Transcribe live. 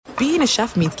being a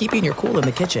chef means keeping your cool in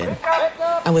the kitchen.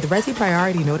 And with Resi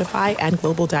Priority Notify and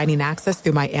Global Dining Access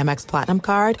through my Amex Platinum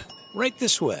card, right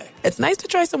this way. It's nice to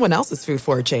try someone else's food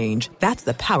for a change. That's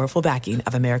the powerful backing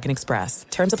of American Express.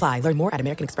 Terms apply. Learn more at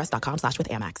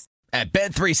americanexpress.com/withAmex. At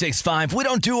Bet365, we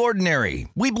don't do ordinary.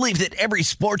 We believe that every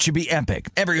sport should be epic.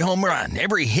 Every home run,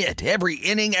 every hit, every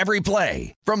inning, every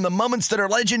play. From the moments that are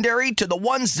legendary to the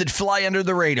ones that fly under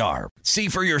the radar. See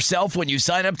for yourself when you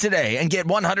sign up today and get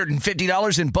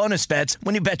 $150 in bonus bets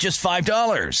when you bet just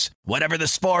 $5. Whatever the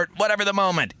sport, whatever the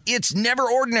moment, it's never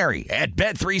ordinary at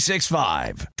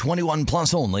Bet365. 21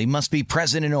 plus only. Must be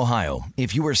present in Ohio.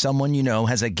 If you or someone you know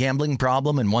has a gambling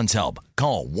problem and wants help,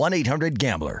 call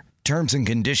 1-800-GAMBLER. Terms and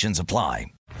conditions apply.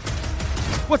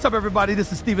 What's up, everybody?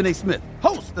 This is Stephen A. Smith,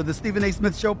 host of the Stephen A.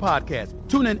 Smith Show podcast.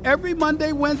 Tune in every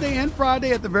Monday, Wednesday, and Friday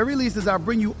at the very least as I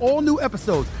bring you all new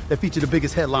episodes that feature the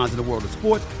biggest headlines in the world of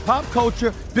sports, pop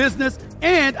culture, business,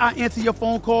 and I answer your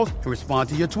phone calls and respond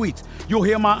to your tweets. You'll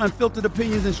hear my unfiltered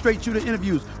opinions and straight-shooter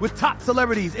interviews with top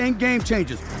celebrities and game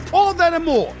changers. All of that and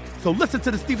more. So listen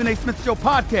to the Stephen A. Smith Show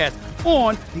podcast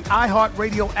on the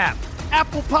iHeartRadio app,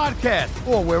 Apple Podcasts,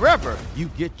 or wherever you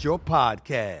get your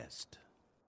podcast.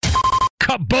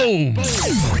 Kaboom!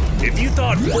 If you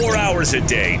thought 4 hours a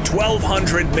day,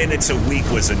 1,200 minutes a week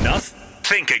was enough,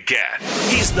 think again.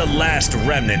 He's the last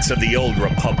remnants of the old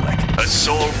republic, a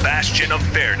sole bastion of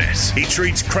fairness. He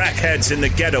treats crackheads in the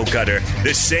ghetto gutter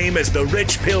the same as the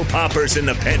rich pill poppers in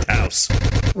the penthouse.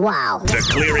 Wow. The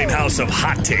clearinghouse of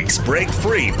hot takes break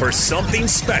free for something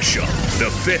special.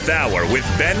 The Fifth Hour with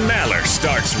Ben Maller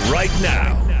starts right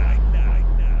now.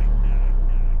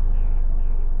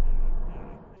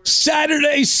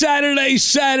 Saturday,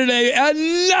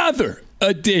 another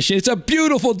edition. It's a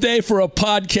beautiful day for a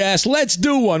podcast. Let's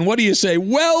do one. What do you say?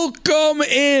 Welcome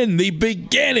in the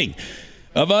beginning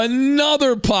of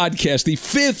another podcast, the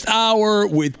Fifth Hour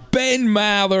with Ben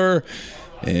Maller.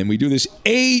 And we do this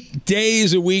 8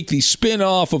 days a week, the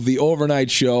spin-off of the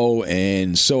overnight show.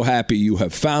 And so happy you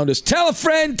have found us. Tell a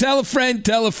friend, tell a friend,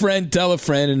 tell a friend, tell a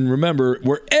friend. And remember,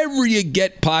 wherever you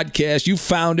get podcasts, you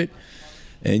found it.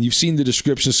 And you've seen the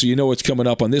description, so you know what's coming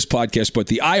up on this podcast. But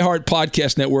the iHeart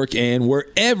Podcast Network and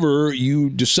wherever you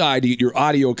decide to get your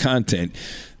audio content,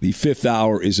 the Fifth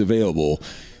Hour is available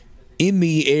in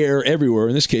the air everywhere.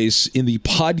 In this case, in the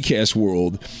podcast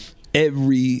world,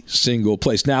 every single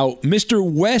place. Now, Mr.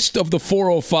 West of the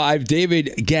 405,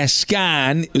 David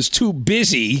Gascon, is too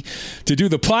busy to do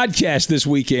the podcast this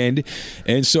weekend.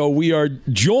 And so we are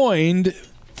joined,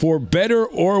 for better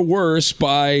or worse,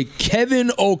 by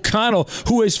Kevin O'Connell,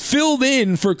 who has filled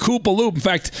in for Koopa Loop. In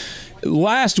fact,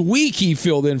 last week he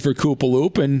filled in for Koopa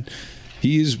Loop, and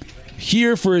he's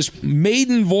here for his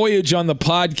maiden voyage on the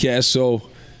podcast. So,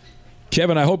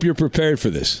 Kevin, I hope you're prepared for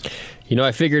this. You know,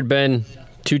 I figured, Ben,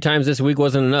 2 times this week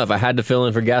wasn't enough. I had to fill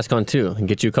in for Gascon, too, and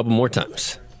get you a couple more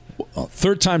times. Well,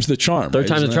 third time's the charm. Third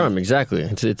time's the charm, exactly.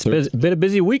 It's been a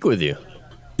busy week with you.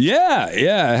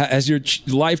 Yeah. Has your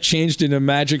life changed in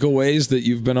magical ways that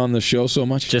you've been on the show so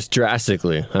much? Just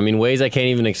drastically. I mean, ways I can't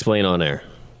even explain on air.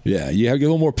 Yeah, you have a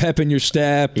little more pep in your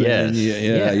step. Yes.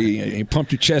 You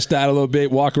pump your chest out a little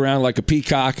bit, walk around like a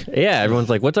peacock. Yeah,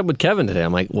 everyone's like, what's up with Kevin today?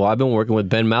 I'm like, well, I've been working with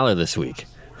Ben Maller this week.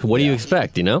 What do you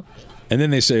expect, you know? And then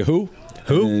they say, who?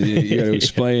 Who? You got to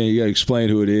explain. You got to explain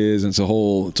who it is, and it's a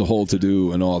whole to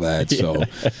do and all that. So,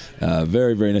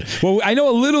 very, very nice. Well, I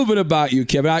know a little bit about you,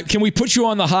 Kevin. Can we put you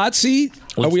on the hot seat?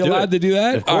 Are we allowed to do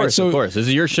that? Of course, of course. This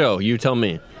is your show. You tell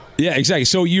me. Yeah, exactly.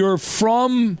 So you're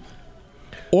from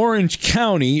Orange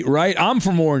County, right? I'm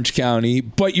from Orange County,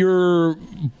 but you're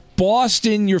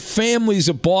Boston. Your family's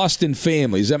a Boston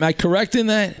family. Am I correct in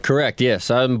that? Correct, yes.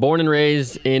 I'm born and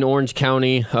raised in Orange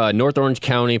County, North Orange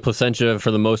County, Placentia for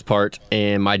the most part,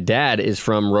 and my dad is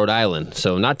from Rhode Island.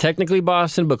 So not technically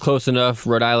Boston, but close enough.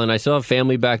 Rhode Island. I still have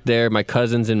family back there. My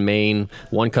cousin's in Maine.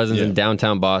 One cousin's in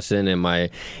downtown Boston, and my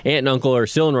aunt and uncle are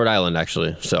still in Rhode Island,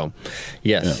 actually. So,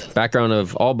 yes, background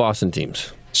of all Boston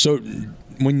teams. So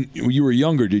when you were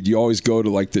younger, did you always go to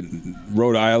like the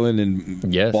Rhode Island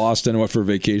and Boston and what for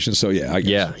vacation? So I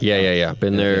guess. Yeah.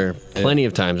 Been there plenty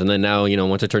of times, and then now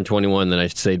once I turned 21, then I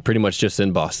stayed pretty much just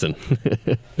in Boston.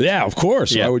 Yeah, of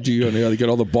course. Yeah. Why would you get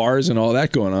all the bars and all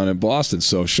that going on in Boston?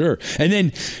 So sure. And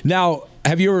then now,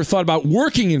 have you ever thought about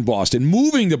working in Boston,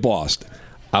 moving to Boston?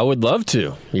 I would love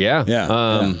to. Yeah.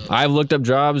 I've looked up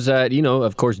jobs at,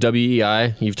 of course,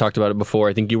 WEI. You've talked about it before.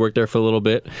 I think you worked there for a little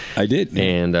bit. I did.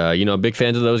 And, big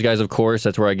fans of those guys, of course.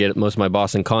 That's where I get most of my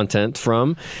Boston content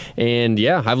from. And,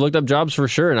 I've looked up jobs for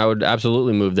sure, and I would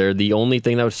absolutely move there. The only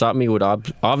thing that would stop me would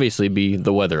obviously be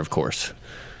the weather, of course.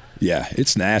 Yeah,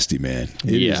 it's nasty, man.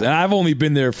 It Yeah. is. And I've only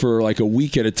been there for like a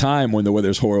week at a time when the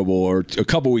weather's horrible, or a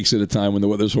couple weeks at a time when the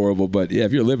weather's horrible. But yeah,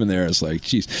 if you're living there, it's like,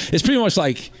 geez. It's pretty much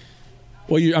like,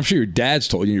 well, I'm sure your dad's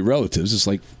told you, your relatives, it's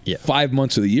like 5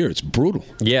 months of the year. It's brutal.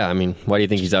 Yeah, I mean, why do you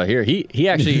think he's out here? He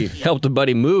actually helped a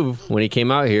buddy move when he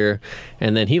came out here,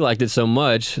 and then he liked it so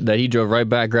much that he drove right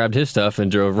back, grabbed his stuff,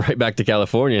 and drove right back to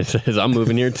California and says, I'm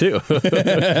moving here too. He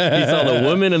saw the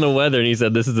woman and the weather, and he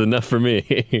said, this is enough for me.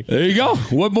 There you go.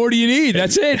 What more do you need?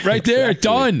 That's it right there.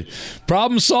 Exactly. Done.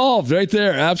 Problem solved right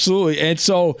there. Absolutely. And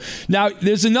so now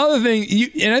there's another thing,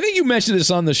 and I think you mentioned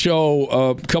this on the show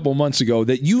a couple months ago,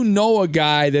 that you know a guy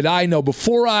that I know.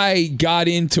 Before I got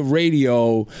into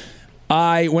radio,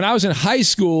 when I was in high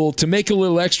school, to make a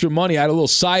little extra money, I had a little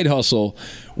side hustle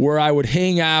where I would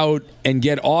hang out and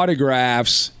get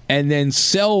autographs and then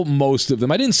sell most of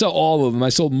them. I didn't sell all of them. I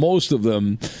sold most of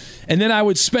them. And then I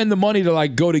would spend the money to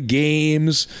like go to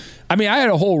games. I mean, I had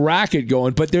a whole racket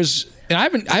going, but and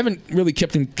I haven't really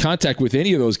kept in contact with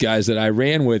any of those guys that I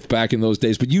ran with back in those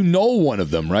days, but you know one of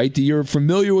them, right? You're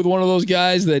familiar with one of those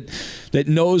guys that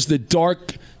knows the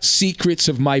dark secrets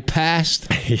of my past?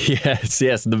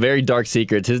 Yes, the very dark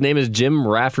secrets. His name is Jim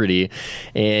Rafferty,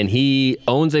 and he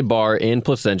owns a bar in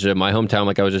Placentia, my hometown,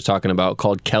 like I was just talking about,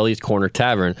 called Kelly's Corner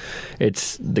Tavern.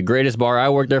 It's the greatest bar. I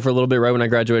worked there for a little bit right when I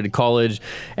graduated college.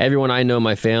 Everyone I know,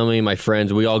 my family, my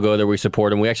friends, we all go there. We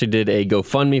support him. We actually did a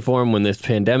GoFundMe for him when this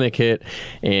pandemic hit,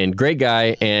 and great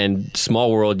guy, and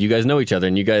small world. You guys know each other,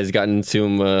 and you guys got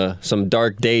into some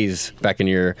dark days back in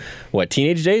your,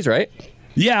 teenage days, right?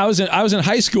 Yeah, I was in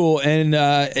high school, and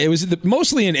it was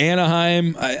mostly in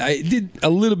Anaheim. I did a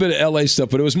little bit of LA stuff,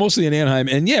 but it was mostly in Anaheim.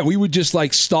 And yeah, we would just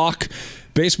like stalk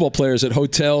baseball players at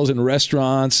hotels and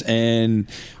restaurants, and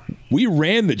we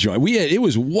ran the joint. It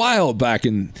was wild back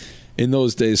in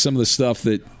those days. Some of the stuff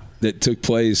that took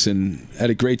place, and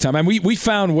had a great time. I mean, we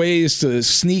found ways to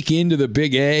sneak into the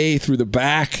Big A through the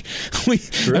back.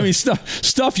 I mean,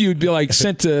 stuff you'd be like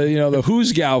sent to the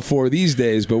Hoosgow for these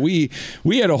days. But we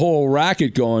had a whole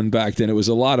racket going back then. It was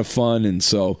a lot of fun, and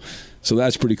so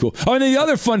that's pretty cool. Oh, and the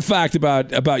other fun fact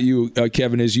about you,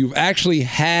 Kevin, is you've actually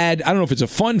had, I don't know if it's a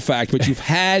fun fact, but you've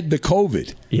had the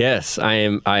COVID. Yes, I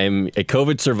am a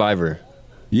COVID survivor.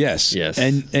 Yes.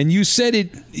 And you said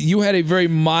you had a very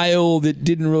mild, it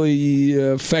didn't really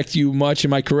affect you much.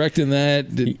 Am I correct in that?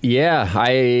 Yeah,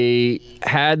 I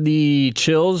had the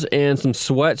chills and some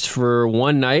sweats for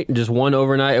one night, just one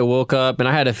overnight. I woke up and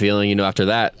I had a feeling, after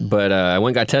that, but I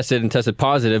went and got tested and tested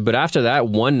positive. But after that,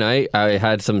 one night I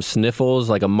had some sniffles,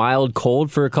 like a mild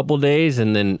cold for a couple days.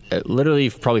 And then literally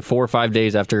probably 4 or 5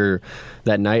 days after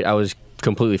that night, I was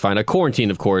completely fine. I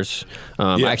quarantined, of course.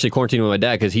 I actually quarantined with my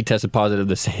dad because he tested positive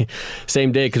the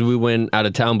same day, because we went out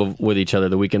of town with each other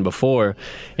the weekend before.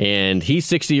 And he's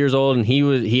 60 years old, and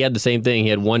he had the same thing.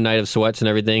 He had one night of sweats and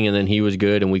everything, and then he was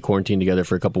good, and we quarantined together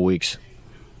for a couple weeks.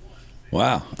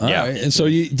 Wow. All yeah. right. And so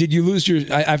did you lose your...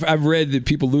 I've read that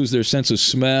people lose their sense of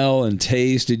smell and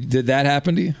taste. Did that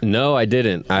happen to you? No, I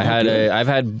didn't. I've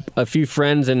had a few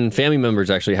friends and family members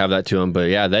actually have that to them. But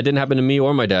yeah, that didn't happen to me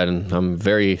or my dad, and I'm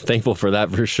very thankful for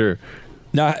that for sure.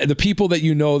 Now, the people that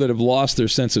you know that have lost their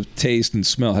sense of taste and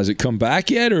smell, has it come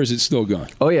back yet, or is it still gone?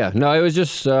 Oh, yeah. No, it was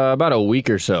just about a week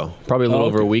or so. Probably a little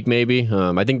over a week, maybe.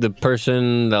 I think the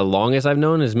person the longest I've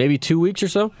known is maybe 2 weeks or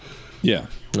so. Yeah.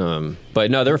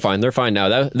 But no, they're fine. They're fine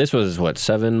now. This was,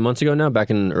 7 months ago now, back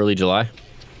in early July.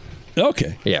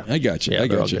 Okay. Yeah. I got you. Yeah,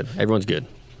 they're all good. Everyone's good.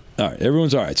 All right.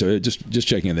 Everyone's all right. So just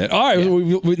checking that. All right.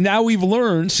 Yeah. Now we've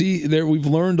learned. We've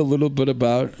learned a little bit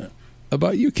about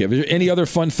you, Kev. Is there any other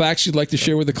fun facts you'd like to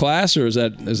share with the class, or is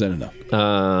that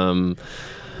enough?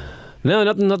 No,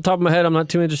 nothing off the top of my head. I'm not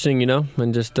too interesting,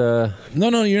 and just... No,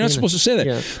 you're not supposed to say that.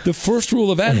 Yeah. The first rule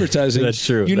of advertising... That's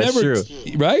true. That's true.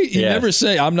 Right? You never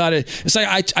say, I'm not a... It's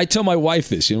like, I tell my wife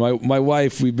this. My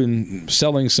wife, we've been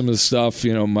selling some of the stuff,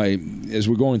 as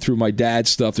we're going through my dad's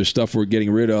stuff, there's stuff we're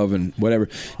getting rid of and whatever.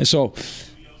 And so...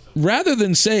 rather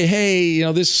than say, hey,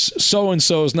 this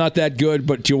so-and-so is not that good,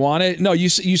 but do you want it? No, you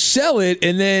sell it,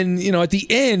 and then, at the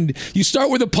end, you start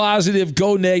with a positive,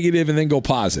 go negative, and then go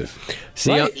positive.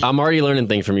 See, right? I'm already learning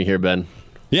things from you here, Ben.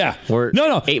 Yeah. We're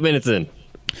 8 minutes in.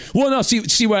 Well, no,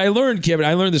 see what I learned, Kevin,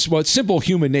 I learned this about simple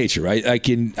human nature, right?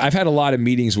 I've had a lot of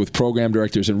meetings with program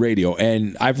directors in radio,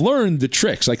 and I've learned the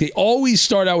tricks. Like, they always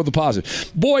start out with the positive.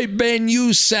 Boy, Ben,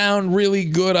 you sound really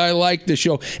good. I like the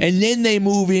show. And then they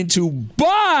move into,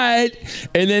 but,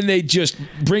 and then they just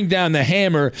bring down the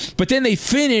hammer. But then they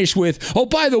finish with, oh,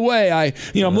 by the way,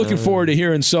 I'm looking forward to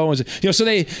hearing so-and-so. So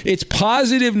it's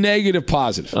positive, negative,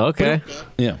 positive. Okay.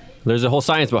 Yeah. There's a whole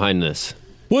science behind this.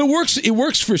 Well, it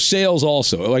works for sales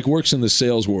also. It like works in the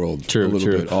sales world a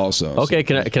little bit also. Okay,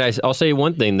 so. I'll say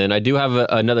one thing then. I do have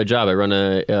another job. I run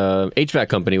a HVAC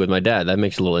company with my dad. That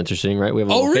makes it a little interesting, right? We have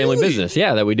a little family business.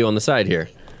 Yeah, that we do on the side here.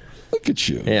 Look at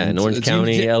you. Yeah, in Orange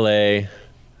County, LA.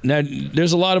 Now,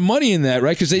 there's a lot of money in that,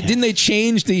 right? Because didn't they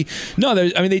change they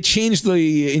changed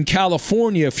in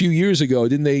California a few years ago,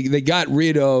 didn't they? They got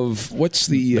rid of, what's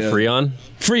the Freon?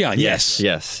 Freon, yes.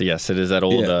 Yes. It is that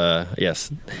old, the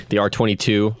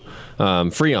R22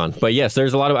 Freon. But yes,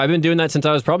 there's a lot of, I've been doing that since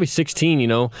I was probably 16,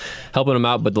 helping them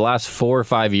out. But the last 4 or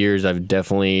 5 years, I've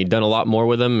definitely done a lot more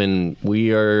with them. And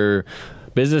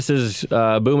business is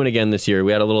booming again this year.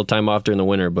 We had a little time off during the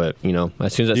winter, but,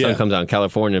 as soon as that sun comes out in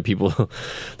California, people,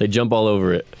 they jump all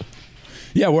over it.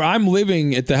 Yeah, where I'm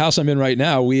living at the house I'm in right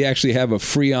now, we actually have a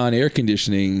Freon air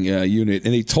conditioning unit,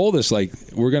 and they told us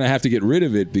we're going to have to get rid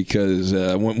of it because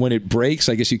when it breaks,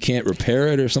 I guess you can't repair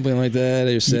it or something like that.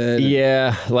 They said,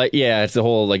 it's the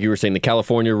whole, like you were saying, the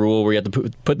California rule where you have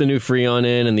to put the new Freon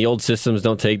in, and the old systems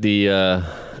don't take the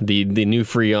new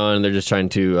Freon. They're just trying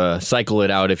to cycle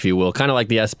it out, if you will, kind of like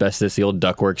the asbestos, the old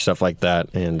ductwork stuff like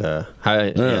that. And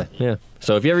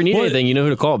So if you ever need anything, you know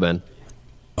who to call, Ben.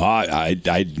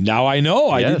 Now I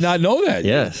know. Yes. I did not know that.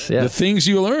 Yes. The things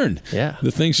you learn. Yeah.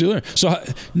 The things you learn. So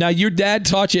now your dad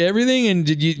taught you everything, and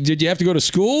did you have to go to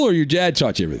school, or your dad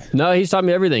taught you everything? No, he's taught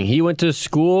me everything. He went to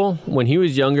school when he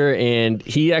was younger, and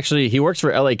he works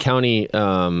for LA County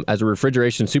as a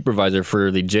refrigeration supervisor for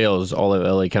the jails, all of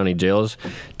LA County jails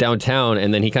downtown,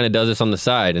 and then he kind of does this on the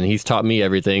side, and he's taught me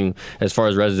everything as far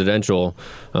as residential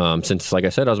since, like I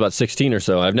said, I was about 16 or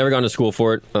so. I've never gone to school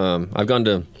for it. I've gone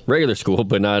to regular school,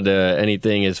 but not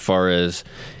anything as far as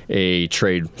a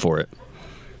trade for it.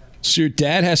 So your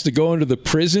dad has to go into the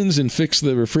prisons and fix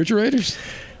the refrigerators?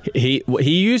 He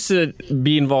used to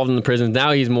be involved in the prisons.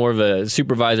 Now he's more of a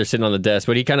supervisor sitting on the desk,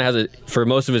 but he kind of has for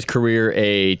most of his career,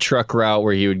 a truck route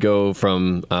where he would go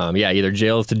from either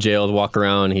jails to jails, walk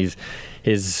around. His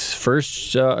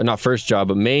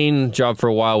main job for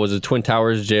a while was the Twin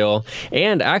Towers jail.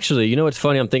 And actually, what's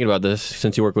funny? I'm thinking about this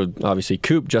since you work with, obviously,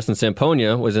 Coop. Justin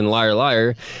Samponia was in Liar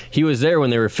Liar. He was there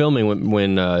when they were filming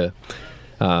when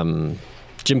Jim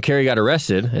Carrey got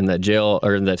arrested in that jail,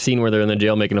 or in that scene where they're in the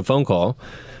jail making a phone call.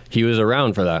 He was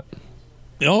around for that.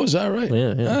 Oh, is that right?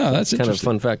 Yeah. Oh, that's kind of a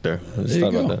fun fact there. I just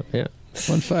thought about that. Yeah.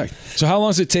 Fun fact. So how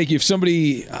long does it take you if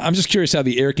somebody... I'm just curious how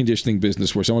the air conditioning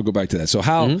business works. I want to go back to that. So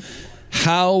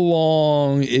how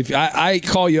long, if I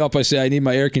call you up, I say I need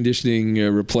my air conditioning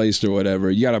replaced or whatever,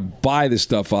 you got to buy this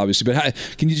stuff, obviously, but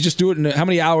can you just do it how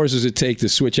many hours does it take to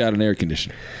switch out an air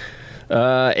conditioner?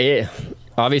 It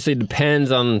obviously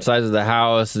depends on the size of the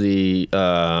house, the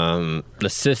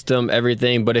system,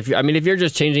 everything. But if you're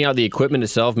just changing out the equipment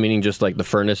itself, meaning just like the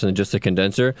furnace and just the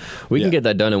condenser, we can get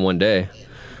that done in one day.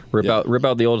 Rip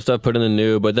out the old stuff, put in the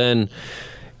new, but then...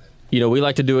 we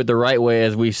like to do it the right way,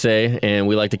 as we say, and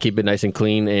we like to keep it nice and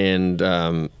clean.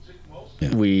 And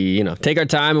we, take our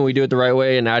time and we do it the right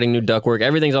way. And adding new ductwork,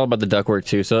 everything's all about the ductwork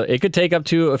too. So it could take up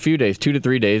to a few days, 2 to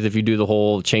 3 days, if you do the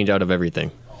whole change out of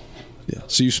everything. Yeah.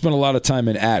 So you spend a lot of time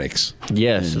in attics.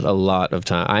 Yes, a lot of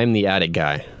time. I'm the attic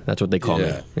guy. That's what they call me.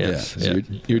 Yes. Yeah. So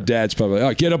your dad's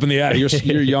probably, get up in the attic.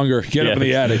 You're younger. Get up in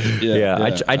the attic.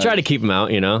 Yeah. I try to keep him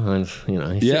out. And,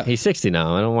 he's 60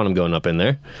 now. I don't want him going up in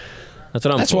there. That's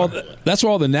what I'm for. That's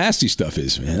where all the nasty stuff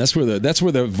is, man. That's where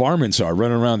the varmints are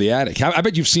running around the attic. I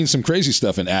bet you've seen some crazy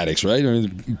stuff in attics,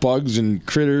 right? Bugs and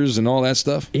critters and all that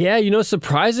stuff. Yeah,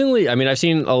 surprisingly, I've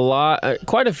seen a lot,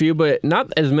 quite a few, but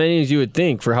not as many as you would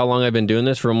think for how long I've been doing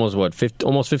this, for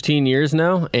almost 15 years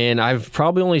now. And I've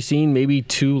probably only seen maybe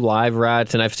 2 live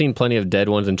rats, and I've seen plenty of dead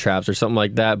ones in traps or something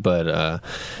like that, but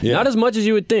not as much as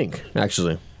you would think,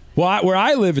 actually. Well, where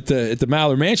I live at the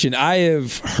Maller Mansion, I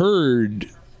have heard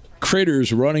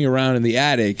critters running around in the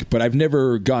attic, but I've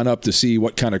never gone up to see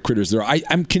what kind of critters there are.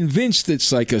 I'm convinced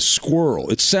it's like a squirrel.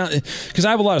 Because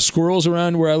I have a lot of squirrels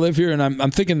around where I live here, and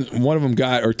I'm thinking one of them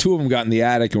or 2 of them got in the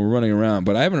attic and were running around,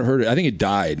 but I haven't heard it. I think it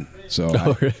died.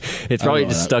 So it's probably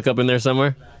just stuck up in there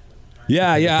somewhere.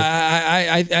 Yeah.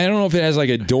 I don't know if it has like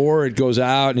a door. It goes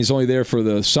out, and he's only there for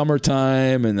the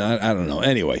summertime, and I don't know.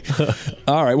 Anyway,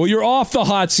 all right. Well, you're off the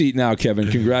hot seat now,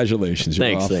 Kevin. Congratulations.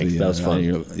 Thanks. That was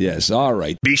fun. Yes. All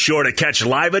right. Be sure to catch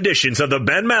live editions of the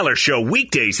Ben Maller Show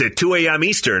weekdays at 2 a.m.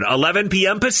 Eastern, 11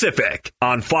 p.m. Pacific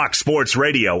on Fox Sports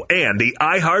Radio and the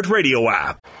iHeartRadio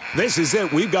app. This is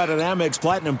it. We've got an Amex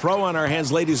Platinum Pro on our hands,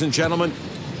 ladies and gentlemen.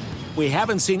 We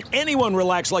haven't seen anyone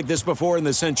relax like this before in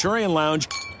the Centurion Lounge.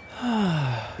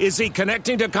 Is he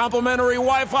connecting to complimentary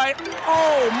Wi-Fi?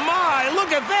 Oh, my!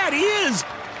 Look at that! He is!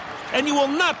 and you will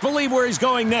not believe where he's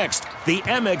going next. The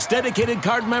Amex dedicated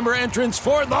card member entrance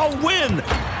for the win.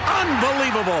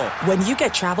 Unbelievable. When you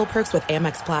get travel perks with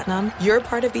Amex Platinum, you're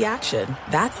part of the action.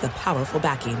 That's the powerful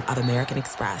backing of American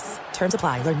Express. Terms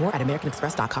apply. Learn more at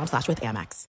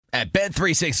americanexpress.com/withAmex. At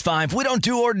Bet365, we don't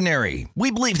do ordinary. We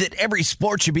believe that every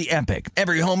sport should be epic.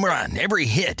 Every home run, every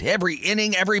hit, every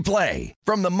inning, every play.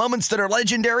 From the moments that are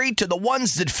legendary to the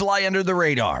ones that fly under the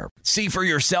radar. See for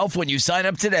yourself when you sign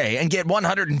up today and get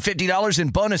 $150 in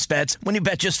bonus bets when you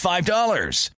bet just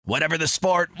 $5. Whatever the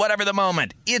sport, whatever the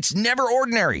moment, it's never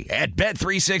ordinary at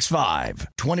Bet365.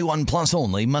 21 plus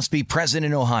only. Must be present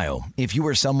in Ohio. If you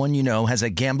or someone you know has a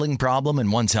gambling problem and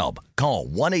wants help, call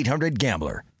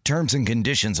 1-800-GAMBLER. Terms and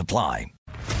conditions apply.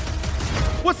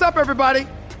 What's up, everybody?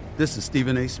 This is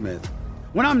Stephen A. Smith.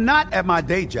 When I'm not at my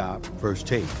day job, First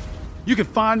Take, you can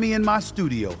find me in my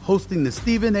studio hosting the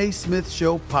Stephen A. Smith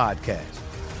Show podcast.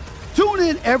 Tune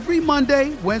in every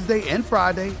Monday, Wednesday, and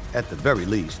Friday, at the very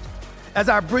least, as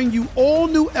I bring you all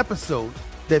new episodes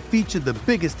that feature the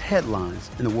biggest headlines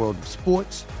in the world of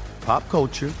sports, pop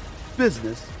culture,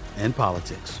 business, and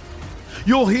politics.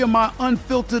 You'll hear my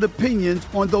unfiltered opinions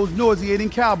on those nauseating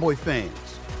Cowboy fans,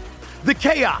 the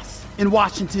chaos in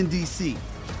Washington, D.C.,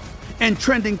 and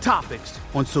trending topics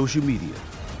on social media,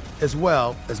 as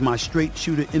well as my straight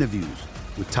shooter interviews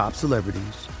with top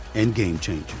celebrities and game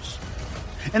changers.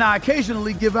 And I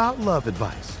occasionally give out love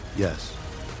advice. Yes,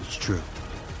 it's true.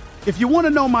 If you want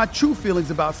to know my true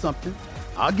feelings about something,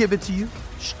 I'll give it to you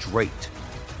straight.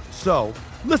 So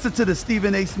listen to the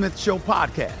Stephen A. Smith Show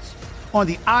podcast on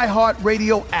the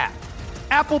iHeartRadio app,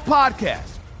 Apple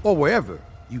Podcasts, or wherever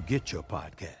you get your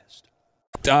podcast.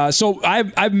 So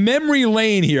I've memory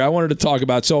lane here I wanted to talk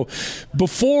about. So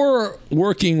before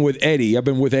working with Eddie, I've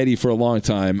been with Eddie for a long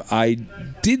time, I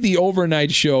did the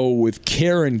overnight show with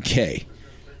Karen Kay.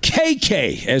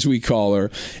 KK, as we call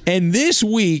her. And this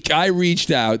week, I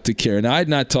reached out to Karen. I had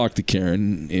not talked to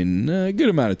Karen in a good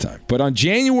amount of time. But on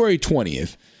January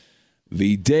 20th,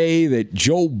 the day that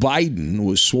Joe Biden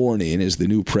was sworn in as the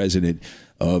new president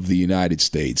of the United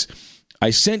States, I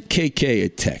sent KK a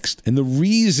text. And the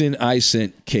reason I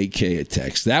sent KK a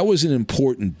text, that was an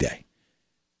important day.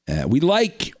 We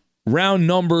like round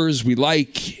numbers. We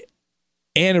like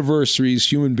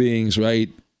anniversaries, human beings, right?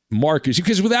 Markers.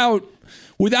 Because without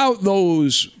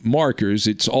those markers,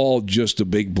 it's all just a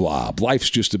big blob. Life's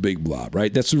just a big blob,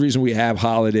 right? That's the reason we have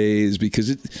holidays,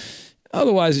 because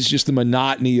otherwise it's just the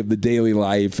monotony of the daily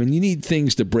life, and you need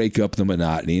things to break up the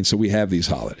monotony, and so we have these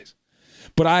holidays.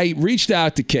 But I reached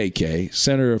out to KK,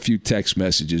 sent her a few text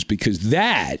messages, because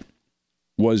that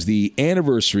was the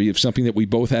anniversary of something that we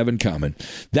both have in common.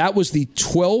 That was the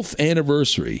 12th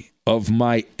anniversary of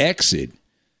my exit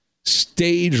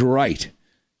Stage Right.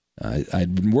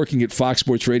 I'd been working at Fox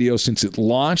Sports Radio since it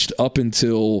launched up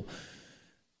until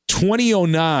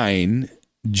 2009,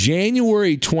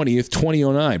 January 20th,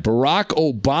 2009. Barack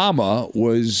Obama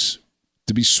was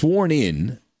to be sworn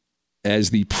in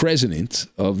as the president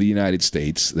of the United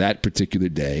States that particular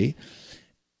day.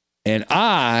 And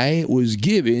I was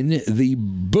given the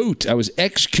boot. I was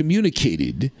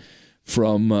excommunicated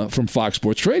from Fox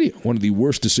Sports Radio, one of the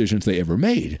worst decisions they ever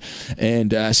made.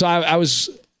 And so I was...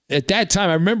 At that time,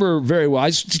 I remember very well. I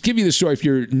just give you the story if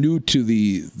you're new to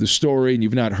the story and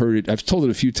you've not heard it. I've told it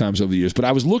a few times over the years, but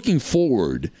I was looking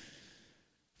forward,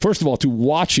 first of all, to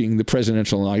watching the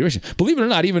presidential inauguration. Believe it or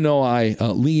not, even though I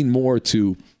lean more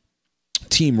to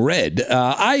Team Red,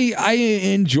 I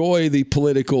enjoy the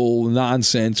political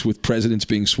nonsense with presidents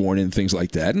being sworn in and things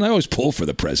like that. And I always pull for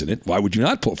the president. Why would you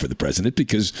not pull for the president?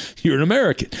 Because you're an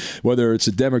American, whether it's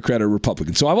a Democrat or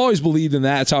Republican. So I've always believed in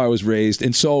that. That's how I was raised.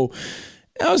 And so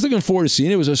I was looking forward to seeing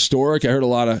it. It was historic. I heard a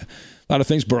lot of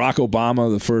things. Barack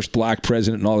Obama, the first black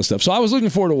president, and all this stuff. So I was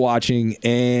looking forward to watching.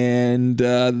 And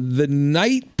the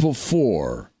night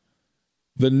before,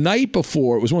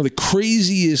 it was one of the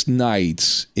craziest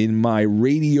nights in my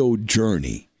radio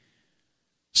journey.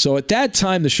 So at that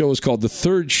time, the show was called The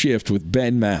Third Shift with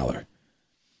Ben Maller.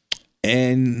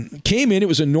 And came in. It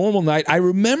was a normal night. I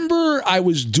remember I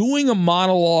was doing a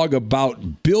monologue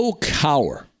about Bill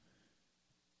Cowher.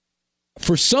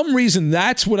 For some reason,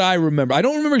 that's what I remember. I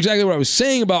don't remember exactly what I was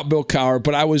saying about Bill Cowher,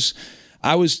 but I was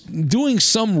doing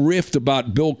some riff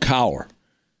about Bill Cowher.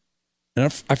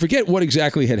 And I forget what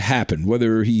exactly had happened,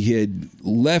 whether he had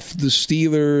left the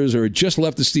Steelers or just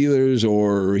left the Steelers,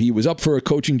 or he was up for a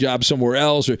coaching job somewhere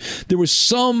else, or there was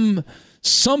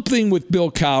something with Bill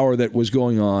Cowher that was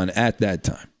going on at that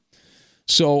time.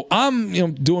 So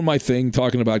I'm doing my thing,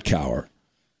 talking about Cowher,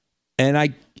 and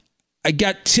I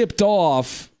got tipped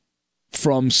off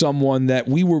from someone that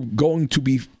we were going to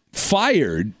be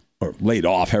fired or laid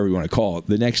off, however you want to call it,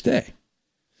 the next day.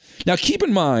 Now, keep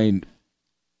in mind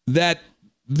that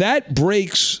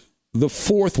breaks the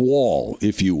fourth wall,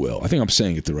 if you will. I think I'm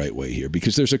saying it the right way here,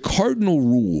 because there's a cardinal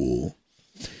rule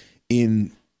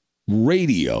in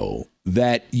radio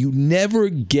that you never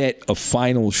get a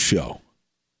final show.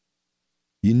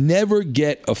 You never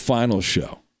get a final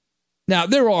show. Now,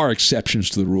 there are exceptions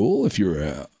to the rule. If you're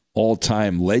an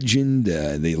all-time legend,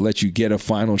 they let you get a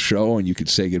final show and you could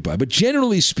say goodbye. But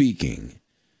generally speaking,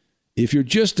 if you're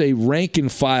just a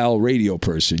rank-and-file radio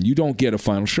person, you don't get a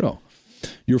final show.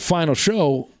 Your final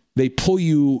show, they pull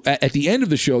you at the end of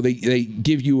the show. They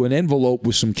give you an envelope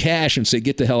with some cash and say,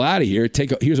 "Get the hell out of here.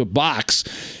 Here's a box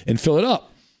and fill it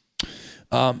up."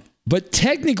 But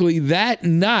technically, that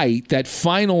night, that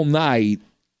final night,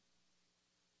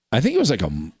 I think it was like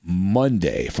a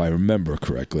Monday, if I remember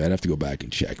correctly. I'd have to go back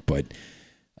and check, but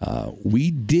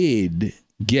we did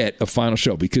get a final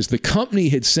show because the company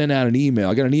had sent out an email.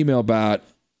 I got an email I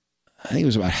think it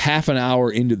was about half an hour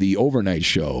into the overnight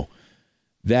show,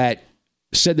 that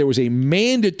said there was a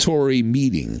mandatory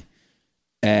meeting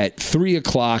at 3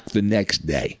 o'clock the next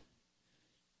day.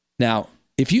 Now,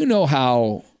 if you know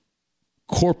how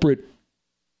corporate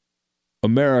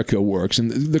America works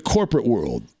and the corporate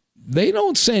world, they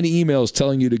don't send emails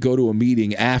telling you to go to a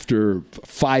meeting after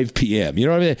 5 p.m. You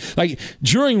know what I mean? Like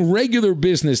during regular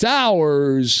business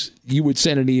hours, you would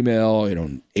send an email,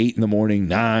 8 in the morning,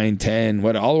 9, 10,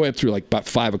 all the way up through like about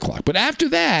 5 o'clock. But after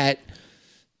that,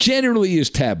 generally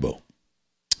is taboo.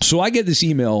 So I get this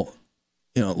email,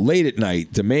 late at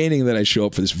night, demanding that I show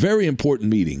up for this very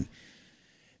important meeting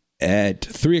at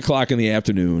 3 o'clock in the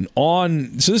afternoon so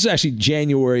this is actually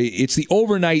January. It's the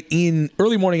overnight in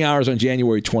early morning hours on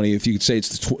January 20th. You could say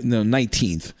it's the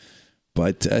 19th.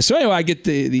 But so anyway, I get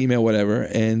the email, whatever.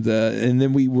 And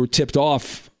then we were tipped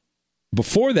off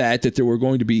before that there were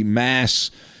going to be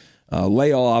mass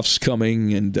layoffs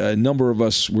coming, and a number of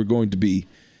us were going to be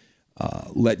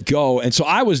let go. And so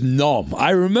I was numb.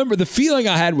 I remember the feeling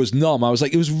I had was numb. I was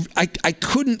like, I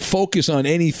couldn't focus on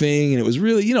anything. And it was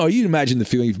really, you'd imagine the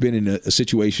feeling you've been in a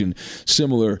situation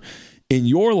similar in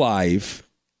your life.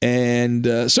 And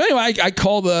so anyway, I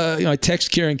called, I text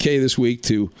Karen Kay this week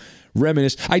to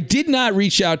reminisce. I did not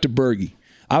reach out to Bergie.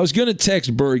 I was going to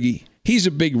text Bergie. He's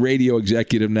a big radio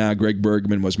executive now. Greg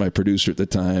Bergman was my producer at the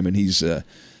time, and he's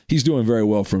doing very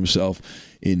well for himself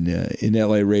in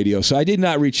LA radio. So I did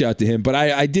not reach out to him, but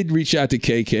I did reach out to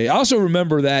KK. I also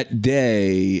remember that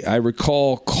day, I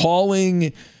recall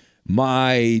calling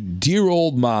my dear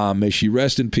old mom, may she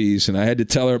rest in peace, and I had to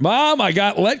tell her, "Mom, I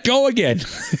got let go again."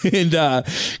 And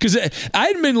because I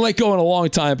hadn't been let go in a long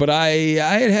time, but I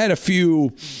had a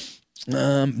few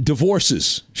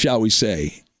divorces, shall we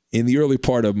say, in the early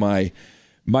part of my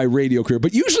radio career.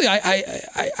 But usually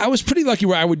I was pretty lucky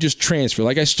where I would just transfer.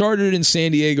 Like I started in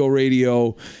San Diego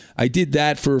radio. I did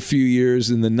that for a few years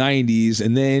in the 90s.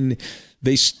 And then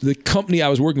the company I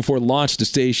was working for launched a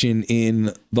station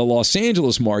in the Los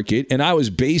Angeles market. And I was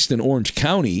based in Orange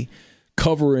County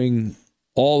covering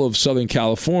all of Southern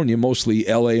California, mostly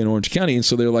LA and Orange County. And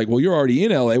so they're like, "Well, you're already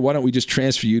in LA. Why don't we just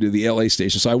transfer you to the LA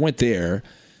station?" So I went there.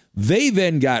 They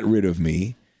then got rid of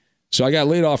me. So I got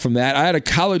laid off from that. I had a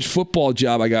college football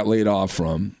job I got laid off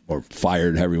from, or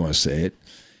fired, however you want to say it.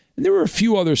 And there were a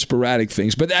few other sporadic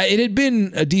things, but it had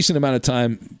been a decent amount of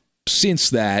time since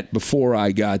that, before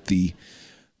I got the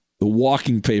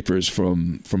walking papers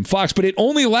from Fox. But it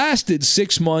only lasted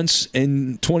 6 months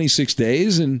and 26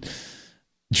 days. And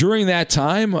during that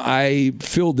time, I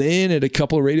filled in at a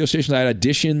couple of radio stations. I had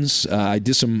auditions. I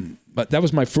did that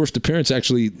was my first appearance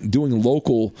actually doing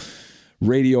local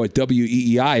radio at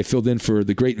WEEI. I filled in for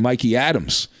the great Mikey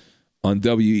Adams on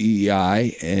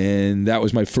WEEI, and that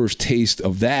was my first taste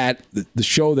of that. The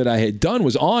show that I had done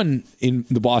was on in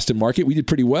the Boston market. We did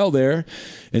pretty well there,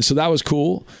 and so that was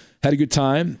cool. Had a good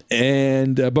time,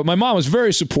 and but my mom was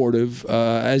very supportive,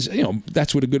 as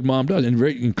that's what a good mom does, and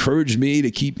very encouraged me to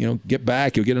keep, get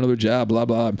back, you'll get another job, blah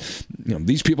blah.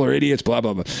 These people are idiots, blah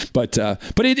blah blah. But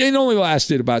it only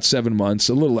lasted about 7 months,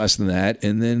 a little less than that,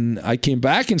 and then I came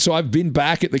back, and so I've been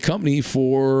back at the company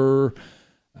for,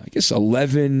 I guess,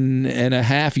 11 and a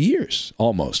half years,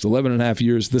 almost 11 and a half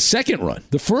years. The second run,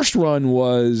 the first run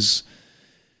was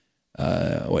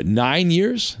 9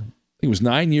 years. It was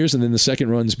 9 years, and then the second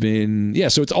run's been,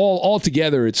 so it's all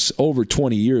together, it's over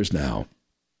 20 years now,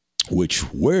 which,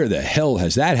 where the hell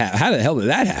has that happened? How the hell did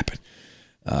that happen?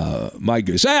 My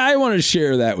goodness. I wanted to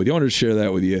share that with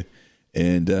you.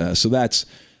 And so that's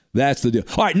the deal.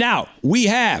 All right, now we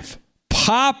have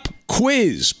Pop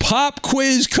Quiz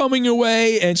coming your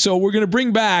way, and so we're going to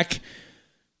bring back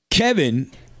Kevin.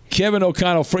 Kevin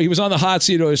O'Connell, he was on the hot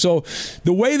seat earlier. So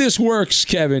the way this works,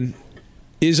 Kevin,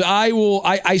 is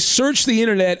I search the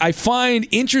internet. I find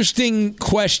interesting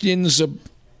questions,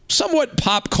 somewhat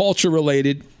pop culture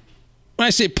related. When I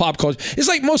say pop culture, it's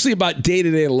like mostly about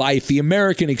day-to-day life, the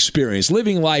American experience,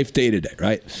 living life day-to-day,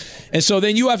 right? And so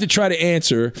then you have to try to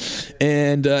answer,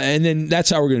 and then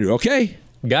that's how we're going to do it, okay?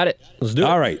 Got it. Let's do it.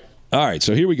 All right.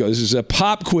 So here we go. This is a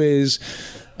pop quiz.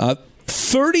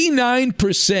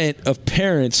 39% of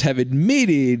parents have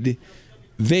admitted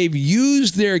they've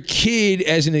used their kid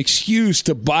as an excuse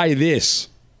to buy this.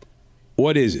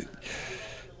 What is it?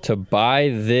 To buy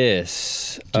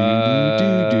this. I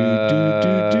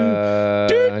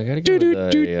gotta go with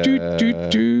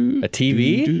a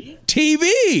TV?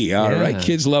 TV. All right.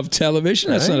 Kids love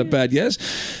television. That's not a bad guess.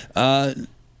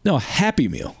 No, Happy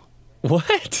Meal.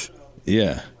 What?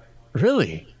 Yeah.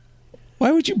 Really?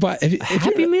 Why would you buy a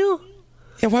Happy Meal?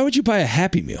 Yeah, why would you buy a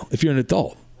Happy Meal if you're an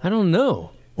adult? I don't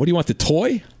know. What do you want, the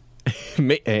toy?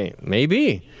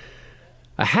 Maybe.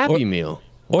 A Happy Meal.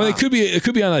 Or it could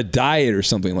be on a diet or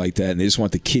something like that, and they just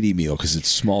want the kiddie meal because it's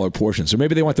smaller portions. Or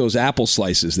maybe they want those apple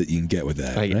slices that you can get with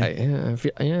that.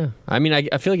 Yeah. I mean,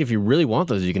 I feel like if you really want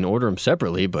those, you can order them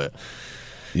separately, but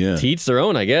to each their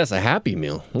own, I guess. A Happy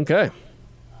Meal. Okay.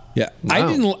 Yeah,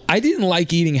 wow. I didn't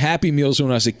like eating Happy Meals when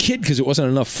I was a kid because it wasn't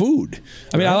enough food.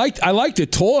 I mean, I liked the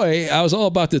toy. I was all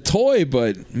about the toy,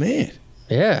 but man.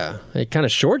 Yeah, it kind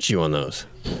of shorts you on those.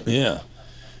 Yeah.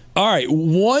 All right,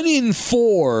 1 in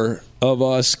 4 of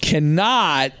us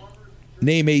cannot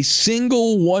name a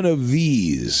single one of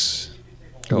these.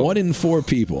 1 in 4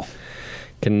 people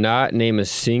cannot name a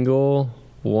single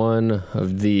one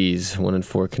of these. 1 in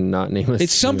 4 cannot name a.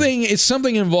 It's something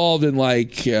involved in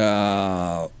like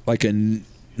a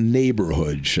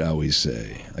neighborhood, shall we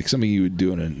say? Like something you would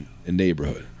do in a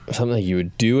neighborhood. Something you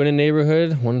would do in a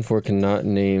neighborhood. 1 in 4 cannot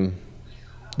name.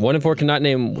 1 in 4 cannot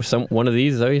name one of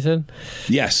these. Is that what you said?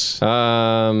 Yes.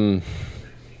 Oh man,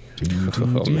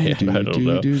 I don't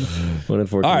know. 1 in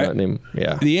 4 cannot name.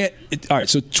 Yeah. All right.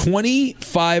 So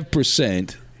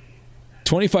 25%.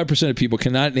 25% of people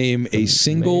cannot name a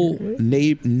single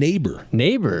neighbor.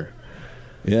 Neighbor?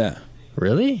 Yeah.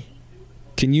 Really?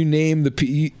 Can you name the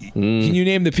people? Can you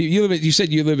name the people? You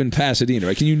said you live in Pasadena,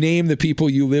 right? Can you name the people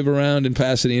you live around in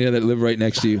Pasadena that live right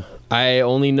next to you? I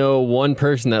only know one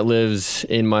person that lives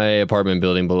in my apartment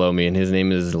building below me, and his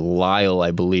name is Lyle, I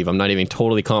believe. I'm not even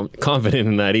totally confident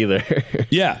in that either.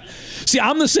 Yeah. See,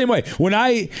 I'm the same way.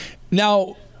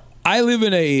 I live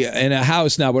in a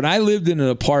house now, but I lived in an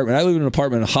apartment. I lived in an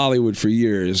apartment in Hollywood for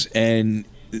years, and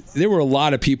there were a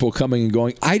lot of people coming and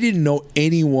going. I didn't know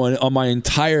anyone on my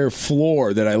entire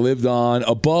floor that I lived on,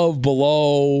 above,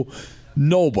 below,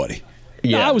 nobody.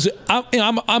 Yeah,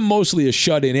 I'm mostly a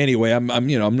shut-in anyway. I'm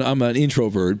an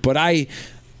introvert, but I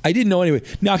didn't know anyway.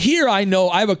 Now here I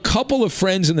have a couple of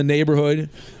friends in the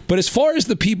neighborhood, but as far as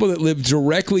the people that live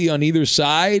directly on either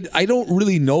side, I don't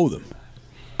really know them.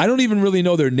 I don't even really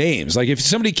know their names. Like if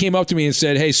somebody came up to me and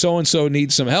said, "Hey, so and so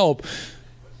needs some help,"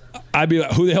 I'd be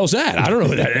like, "Who the hell's that?" I don't know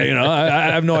who that.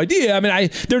 I have no idea. I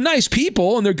mean, they're nice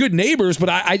people and they're good neighbors, but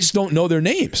I just don't know their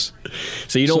names.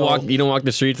 So you don't walk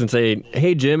the streets and say,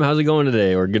 "Hey Jim, how's it going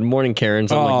today?" Or "Good morning, Karen,"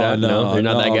 something like that. No, you're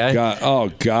not that guy.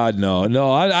 God,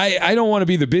 no. I don't want to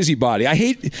be the busybody. I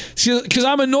hate because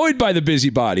I'm annoyed by the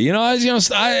busybody.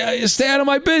 I stay out of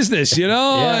my business.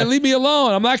 Leave me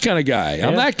alone. I'm that kind of guy.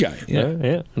 I'm that guy.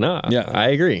 I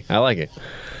agree. I like it.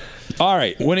 All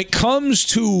right, when it comes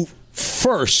to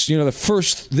first, the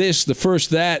first this, the first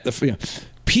that,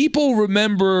 people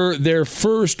remember their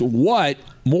first what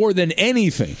more than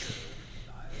anything.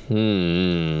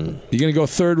 You gonna go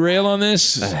third rail on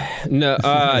this? No.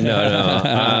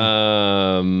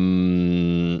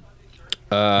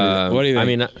 What do you think? I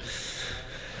mean,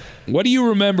 what do you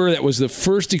remember that was the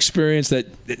first experience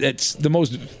that's the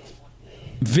most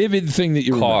vivid thing that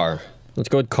you remember? Car. Let's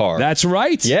go with car. That's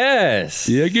right. Yes.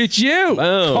 Look at you.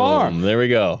 Boom. Car. There we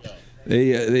go.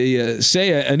 They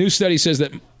say a new study says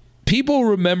that people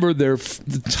remember the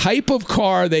type of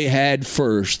car they had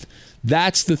first.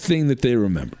 That's the thing that they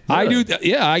remember. Really? I do.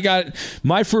 Yeah, I got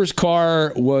my first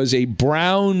car was a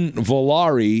brown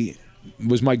Volare. It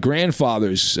was my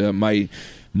grandfather's, my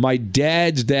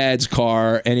dad's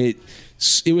car, and it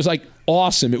was like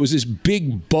awesome. It was this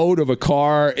big boat of a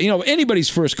car. Anybody's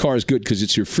first car is good because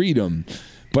it's your freedom.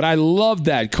 But I loved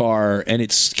that car, and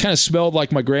it kind of smelled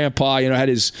like my grandpa. Had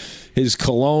his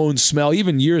cologne smell,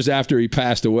 even years after he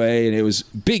passed away. And it was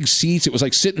big seats. It was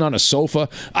like sitting on a sofa.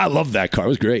 I loved that car. It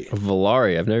was great.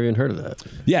 Volare. I've never even heard of that.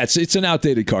 Yeah, it's an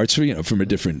outdated car. It's from a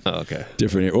different. Oh, okay.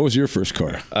 Different. What was your first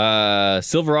car?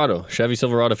 Silverado. Chevy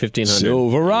Silverado 1500.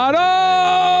 Silverado.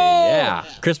 Yeah. Yeah,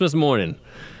 Christmas morning.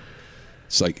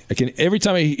 It's like every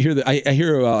time I hear that, I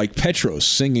hear like Petros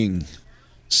singing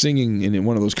in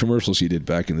one of those commercials he did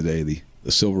back in the day,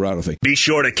 the Silverado thing. Be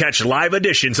sure to catch live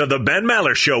editions of the Ben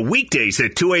Maller Show weekdays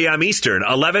at 2 a.m. Eastern,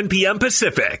 11 p.m.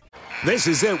 Pacific. This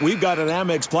is it. We've got an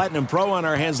Amex Platinum Pro on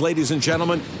our hands, ladies and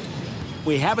gentlemen.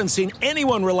 We haven't seen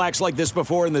anyone relax like this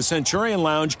before in the Centurion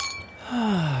Lounge.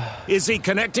 Is he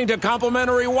connecting to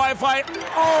complimentary Wi-Fi?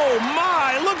 Oh,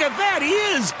 my! Look at that! He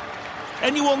is!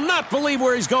 And you will not believe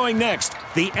where he's going next.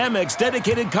 The Amex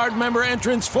dedicated card member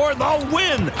entrance for the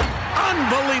win!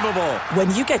 Unbelievable!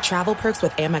 When you get travel perks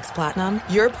with Amex Platinum,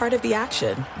 you're part of the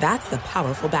action. That's the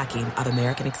powerful backing of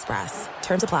American Express.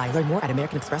 Terms apply. Learn more at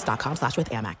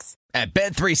americanexpress.com/withAmex. At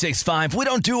Bet365, we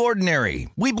don't do ordinary.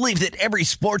 We believe that every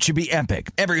sport should be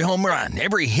epic. Every home run,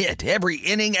 every hit, every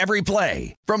inning, every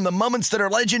play. From the moments that are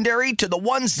legendary to the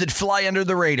ones that fly under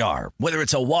the radar. Whether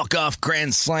it's a walk-off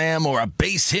grand slam or a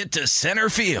base hit to center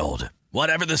field.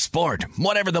 Whatever the sport,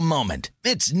 whatever the moment,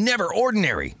 it's never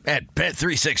ordinary at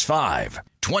Bet365.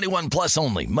 21 plus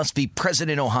only. Must be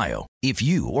present in Ohio. If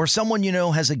you or someone you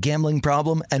know has a gambling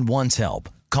problem and wants help,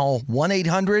 call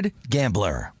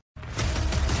 1-800-GAMBLER.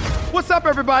 What's up,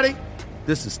 everybody?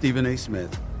 This is Stephen A.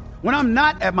 Smith. When I'm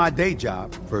not at my day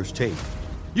job, First Take,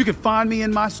 you can find me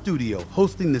in my studio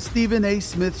hosting the Stephen A.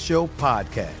 Smith Show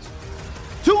podcast.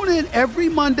 Tune in every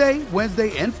Monday,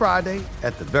 Wednesday, and Friday,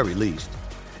 at the very least,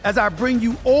 as I bring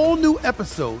you all new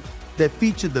episodes that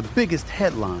feature the biggest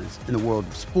headlines in the world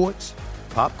of sports,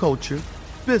 pop culture,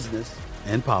 business,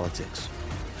 and politics.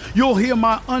 You'll hear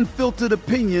my unfiltered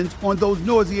opinions on those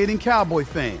nauseating Cowboy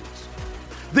fans,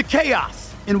 the chaos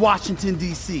in Washington,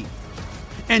 D.C.,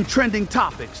 and trending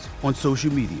topics on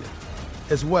social media,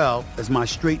 as well as my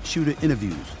straight shooter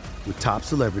interviews with top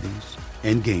celebrities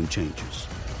and game changers.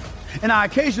 And I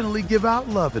occasionally give out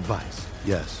love advice.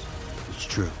 Yes, it's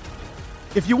true.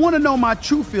 If you want to know my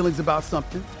true feelings about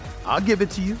something, I'll give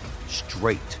it to you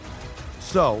straight.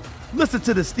 So listen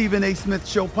to the Stephen A. Smith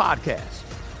Show podcast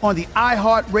on the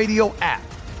iHeartRadio app,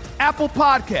 Apple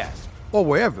Podcasts, or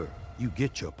wherever you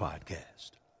get your podcast.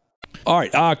 All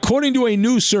right. According to a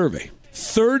new survey,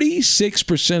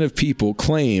 36% of people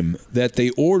claim that they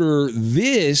order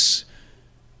this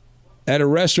at a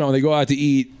restaurant when they go out to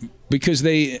eat because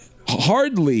they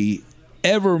hardly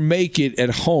ever make it at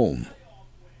home.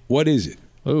 What is it?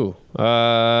 Ooh,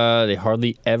 they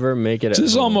hardly ever make it at home.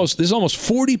 There's almost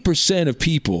 40% of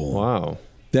people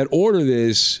that order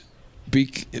this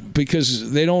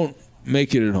because they don't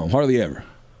make it at home. Hardly ever.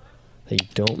 They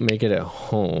don't make it at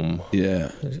home.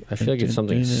 Yeah. I feel like it's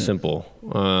something simple.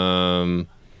 Yeah.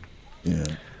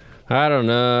 I don't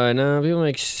know. No, people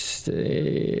make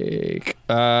steak.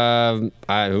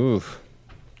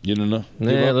 You don't know?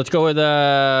 Yeah, let's go with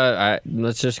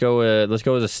let's go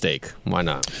with a steak. Why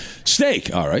not?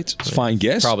 Steak. All right. It's a fine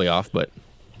guess. Probably off, but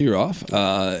you're off.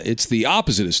 It's the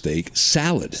opposite of steak.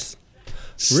 Salad.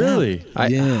 Really?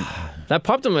 Yeah. That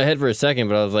popped in my head for a second,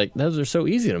 but I was like, those are so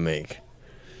easy to make.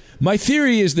 My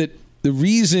theory is that the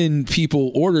reason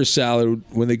people order salad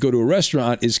when they go to a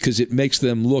restaurant is because it makes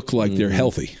them look like they're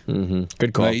healthy. Mm-hmm.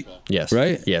 Good call. Right? Yes.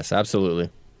 Right? Yes,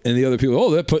 absolutely. And the other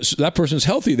people, that person's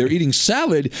healthy. They're eating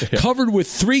salad covered with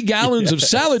 3 gallons of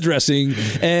salad dressing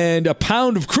and a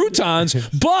pound of croutons,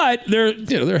 but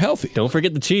they're healthy. Don't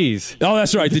forget the cheese. Oh,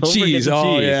 that's right, the cheese.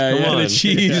 Oh, yeah, the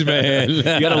cheese, man. You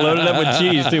got to load it up with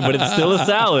cheese too, but it's still a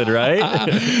salad, right?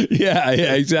 yeah,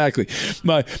 exactly.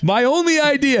 My only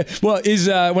idea, is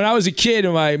when I was a kid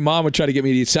and my mom would try to get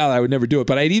me to eat salad, I would never do it,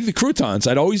 but I'd eat the croutons.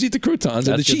 I'd always eat the croutons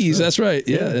and the cheese. That's right.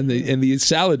 Yeah, and the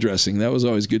salad dressing. That was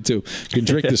always good too. You can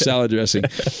drink the salad dressing.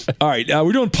 All right,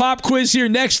 we're doing pop quiz here.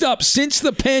 Next up, since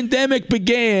the pandemic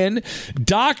began,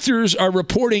 doctors are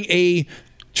reporting a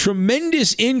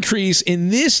tremendous increase in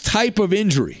this type of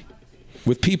injury,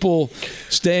 with people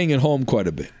staying at home quite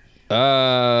a bit. You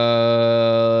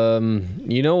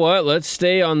know what? Let's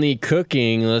stay on the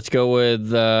cooking. Let's go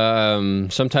with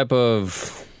some type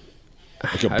of...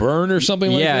 Like a burn or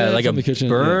something like that? Yeah, like a kitchen,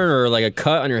 burn or like a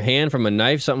cut on your hand from a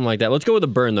knife, something like that. Let's go with a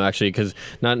burn, though, actually, because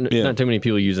not too many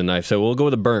people use a knife. So we'll go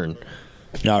with a burn.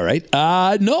 All right.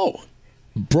 No.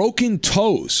 Broken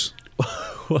toes.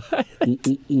 What?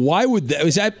 Why would that?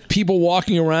 Is that people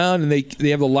walking around and they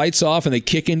have the lights off and they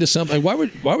kick into something? Why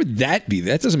would that be?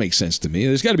 That doesn't make sense to me.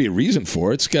 There's got to be a reason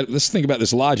for it. Let's think about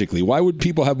this logically. Why would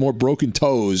people have more broken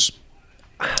toes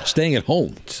staying at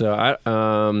home? So I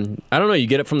don't know. You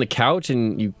get up from the couch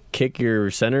and you kick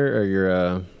your center or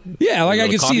your yeah, like I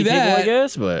can see that. Table, I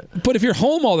guess, but if you're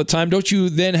home all the time, don't you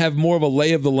then have more of a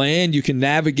lay of the land? You can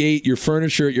navigate your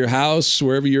furniture at your house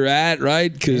wherever you're at,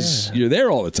 right? Because you're there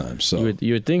all the time. So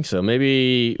you would think so.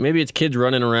 Maybe it's kids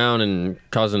running around and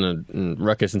causing a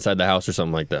ruckus inside the house or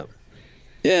something like that.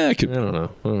 Yeah, I don't know.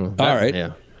 All right.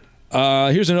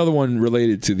 Yeah. Here's another one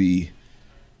related to we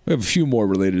have a few more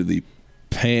related to the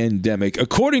pandemic.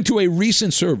 According to a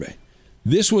recent survey,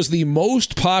 this was the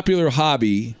most popular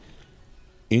hobby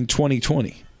in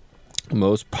 2020.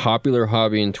 Most popular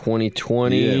hobby in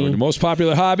 2020. Yeah, the most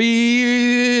popular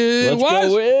hobby Let's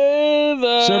go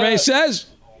with... survey says...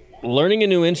 learning a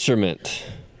new instrument.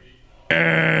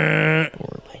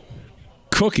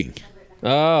 Cooking.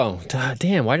 Oh,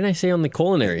 damn. Why didn't I say on the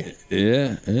culinary?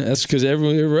 Yeah, that's because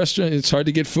every restaurant, it's hard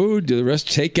to get food. The rest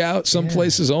takeout, some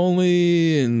places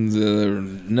only,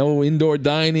 and no indoor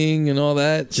dining and all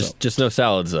that. Just no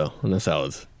salads, though. No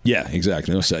salads. Yeah,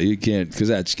 exactly. No salad. You can't, because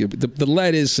that's the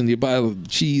lettuce and you buy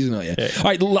cheese and all that. Yeah. All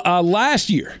right,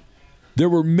 last year, there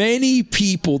were many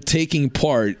people taking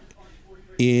part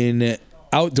in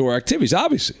outdoor activities,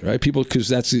 obviously, right? People, because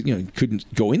that's,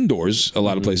 couldn't go indoors a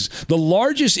lot of places. The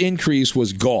largest increase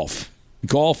was golf.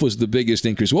 Golf was the biggest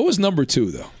increase. What was number 2,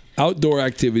 though? Outdoor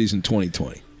activities in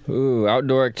 2020. Ooh,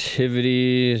 outdoor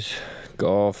activities,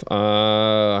 golf.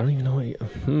 I don't even know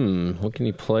what can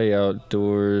you play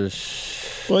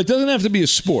outdoors? Well, it doesn't have to be a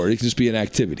sport. It can just be an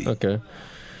activity. Okay.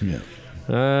 Yeah.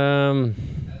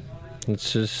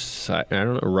 It's just, I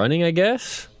don't know, running, I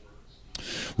guess?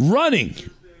 Running.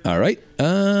 All right.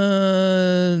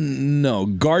 No,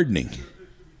 gardening.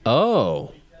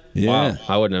 Oh. Yeah. Wow.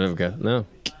 I wouldn't have guessed. No.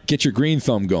 Get your green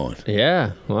thumb going.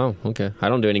 Yeah. Wow. Okay. I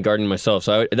don't do any gardening myself,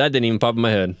 so that didn't even pop in my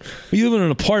head. You live in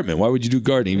an apartment. Why would you do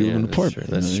gardening? You live in an apartment.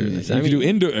 That's true. You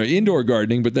can do indoor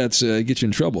gardening, but that's get you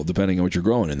in trouble depending on what you're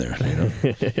growing in there.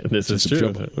 This is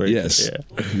true. Yes. Yeah.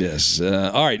 Yes.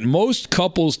 All right. Most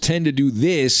couples tend to do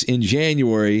this in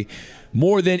January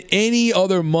more than any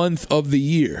other month of the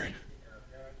year.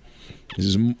 This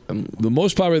is the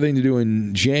most popular thing to do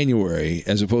in January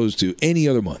as opposed to any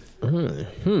other month. What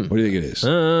do you think it is?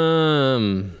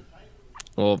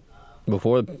 Well, I'm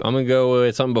gonna go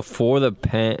with something before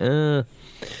the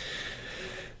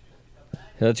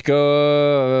let's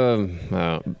go.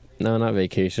 No, not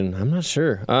vacation. I'm not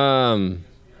sure. All right,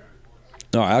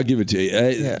 I'll give it to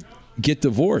you. Get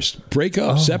divorced, break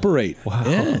up, separate. Wow.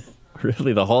 Yeah.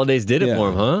 Really, the holidays did it for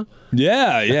him, huh?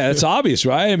 Yeah, it's obvious,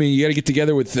 right? I mean, you got to get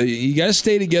together you got to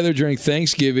stay together during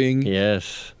Thanksgiving,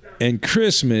 yes, and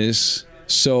Christmas.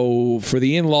 So for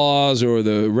the in-laws or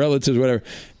the relatives, whatever,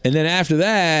 and then after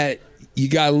that, you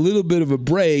got a little bit of a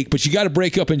break, but you got to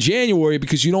break up in January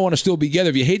because you don't want to still be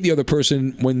together if you hate the other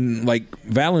person when like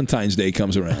Valentine's Day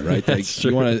comes around, right? That's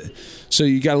like, true. So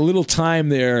you got a little time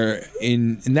there,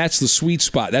 and that's the sweet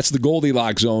spot. That's the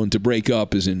Goldilocks zone to break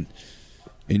up is in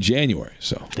January.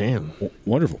 So damn,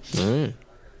 wonderful.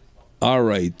 All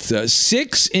right.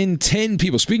 6 in 10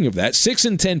 people, speaking of that, 6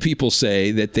 in 10 people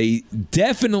say that they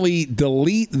definitely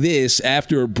delete this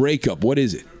after a breakup. What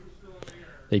is it?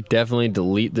 They definitely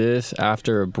delete this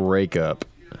after a breakup.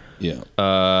 Yeah.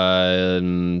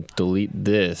 Delete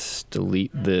this.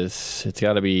 It's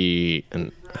got to be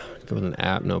go with an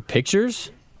app. No,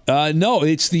 pictures? No,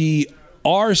 it's the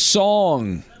Our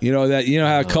Song. You know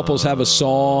how couples have a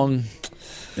song.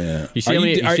 Yeah. You see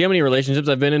how many relationships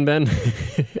I've been in, Ben?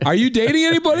 Are you dating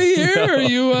anybody here? Or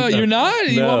you're not?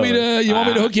 You want me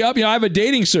to hook you up? I have a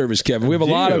dating service, Kevin. We have a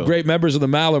lot of great members of the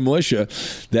Maller Militia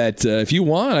that if you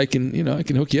want, I can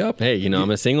hook you up. Hey, I'm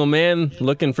a single man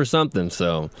looking for something,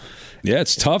 so yeah,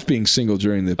 it's tough being single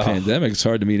during the pandemic. It's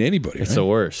hard to meet anybody. It's the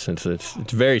worst. It's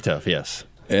very tough. Yes.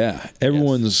 Yeah,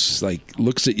 everyone's like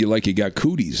looks at you like you got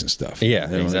cooties and stuff. Yeah,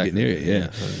 they don't exactly. Get near you.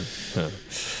 Yeah.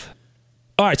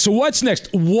 All right, so what's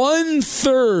next?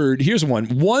 1/3, here's one.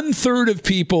 1/3 of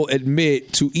people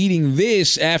admit to eating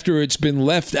this after it's been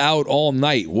left out all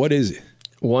night. What is it?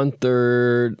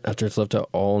 1/3 after it's left out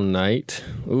all night.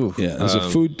 Ooh. Yeah, there's a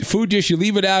food dish. You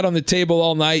leave it out on the table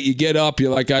all night. You get up.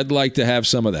 You're like, I'd like to have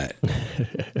some of that.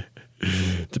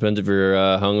 Depends if you're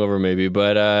hungover, maybe.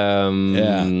 But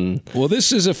yeah. Well,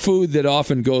 this is a food that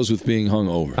often goes with being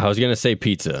hungover. I was gonna say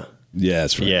pizza. Yeah,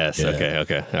 that's right. Yes. Yeah.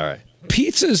 Okay. All right.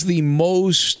 Pizza is the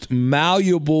most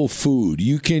malleable food.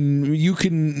 You can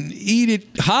eat it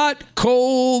hot,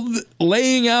 cold,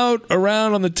 laying out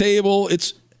around on the table.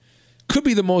 It's could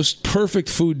be the most perfect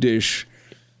food dish.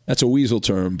 That's a weasel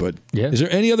term, but is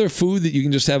there any other food that you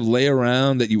can just have lay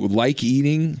around that you would like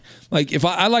eating? Like if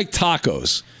I like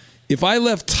tacos. If I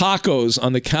left tacos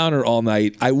on the counter all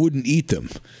night, I wouldn't eat them.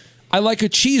 I like a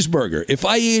cheeseburger. If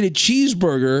I ate a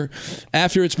cheeseburger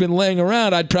after it's been laying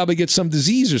around, I'd probably get some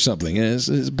disease or something.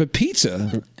 But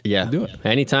pizza, yeah, do it.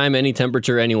 Anytime, any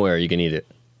temperature, anywhere, you can eat it.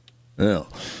 Yeah.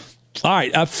 All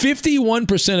right.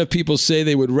 51% of people say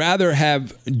they would rather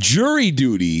have jury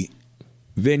duty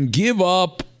than give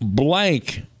up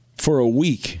blank for a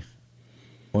week.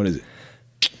 What is it?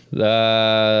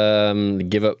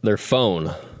 Give up their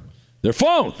phone. Their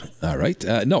phone. All right.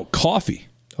 No, coffee.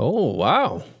 Oh,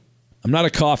 wow. I'm not a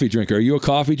coffee drinker. Are you a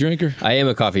coffee drinker? I am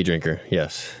a coffee drinker,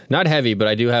 yes. Not heavy, but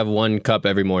I do have 1 cup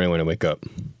every morning when I wake up.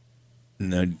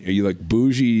 Now, are you like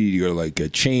bougie? You go to like a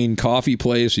chain coffee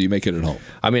place, or you make it at home?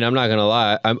 I mean, I'm not going to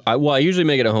lie. I usually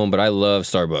make it at home, but I love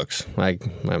Starbucks.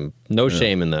 I'm no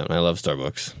shame in that. I love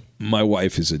Starbucks. My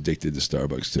wife is addicted to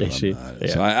Starbucks, too. Is she? Yeah.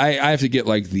 So I have to get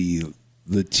like the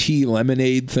tea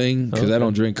lemonade thing because I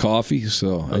don't drink coffee.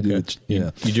 So I do it.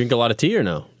 Yeah. You drink a lot of tea or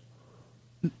no?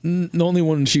 Only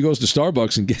when she goes to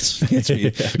Starbucks and gets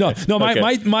me. No.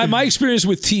 My experience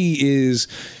with tea is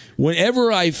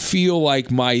whenever I feel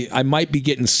like I might be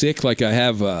getting sick, like I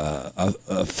have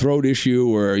a throat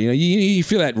issue, or you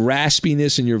feel that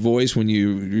raspiness in your voice when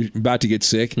you're about to get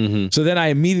sick. Mm-hmm. So then I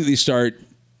immediately start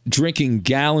drinking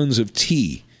gallons of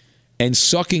tea and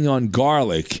sucking on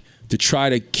garlic to try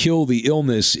to kill the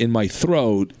illness in my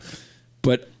throat.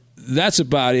 But that's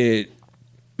about it.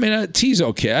 I mean, tea's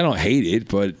okay. I don't hate it,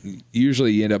 but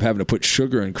usually you end up having to put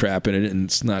sugar and crap in it, and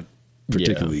it's not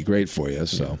particularly great for you.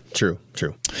 So True.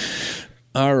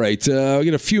 All right. We got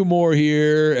a few more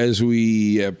here as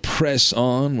we press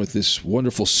on with this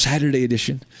wonderful Saturday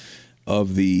edition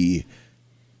of the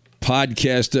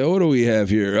podcast. What do we have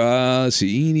here? Let's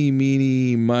see. Eeny,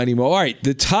 meeny, miny, mo. All right.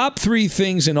 The top 3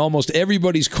 things in almost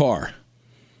everybody's car.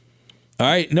 All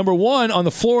right. Number 1, on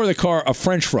the floor of the car, a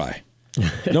French fry.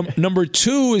 Number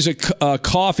 2 is a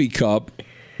coffee cup.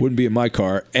 Wouldn't be in my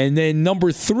car. And then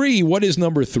number 3, what is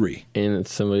number 3? In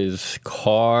somebody's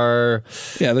car.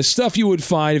 Yeah, the stuff you would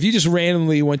find. If you just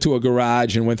randomly went to a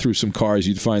garage and went through some cars,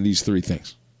 you'd find these 3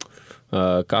 things.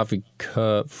 Coffee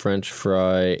cup, French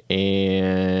fry,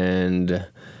 and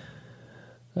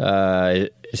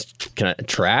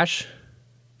trash?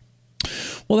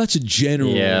 Well, that's a general.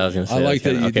 Yeah, I was going to say. I like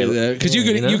that you did that. Because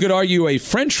you could argue a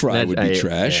French fry would be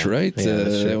trash, right? Yeah,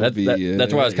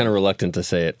 that's why I was kind of reluctant to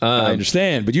say it. I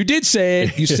understand, but you did say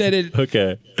it. You said it.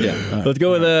 Okay. Yeah. Let's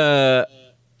go with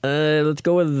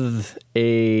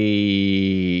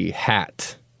a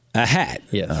hat. A hat.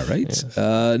 Yes. All right. Yes.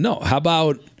 No. How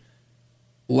about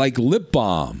like lip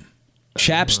balm?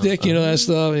 Chapstick, that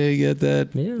stuff. You get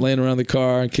that laying around the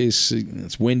car in case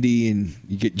it's windy and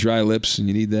you get dry lips and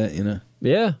you need that,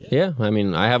 Yeah. I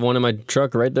mean, I have one in my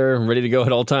truck right there, ready to go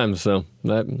at all times. So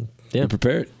You're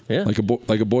prepared. Yeah. Like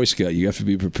a Boy Scout, you have to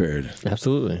be prepared.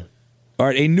 Absolutely. All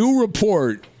right. A new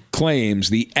report claims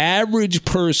the average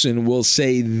person will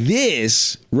say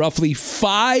this roughly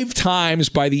 5 times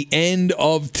by the end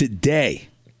of today.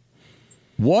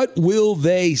 What will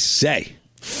they say?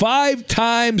 5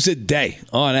 times a day,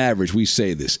 on average, we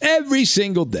say this every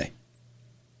single day.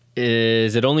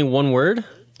 Is it only one word?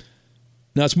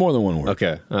 No, it's more than one word.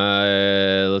 Okay.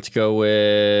 Let's go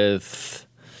with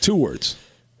 2 words.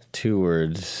 2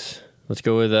 words. Let's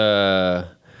go with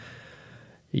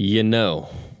You know.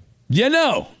 Yes.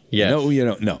 You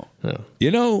don't know. No. You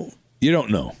know, you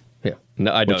don't know. Yeah.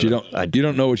 No, I don't. You don't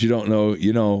know what you don't know.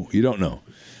 You know, you don't know.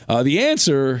 The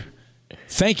answer,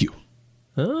 thank you.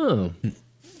 Oh.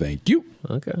 Thank you.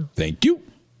 Okay. Thank you.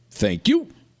 Thank you.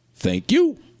 Thank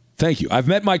you. Thank you. I've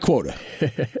met my quota.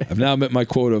 I've now met my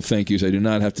quota of thank yous. I do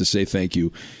not have to say thank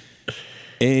you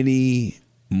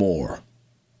anymore.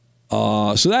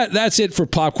 So that's it for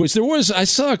Pop Quiz. I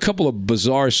saw a couple of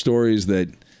bizarre stories that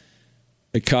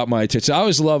caught my attention. I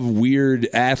always love weird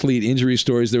athlete injury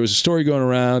stories. There was a story going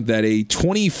around that a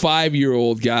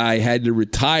 25-year-old guy had to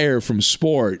retire from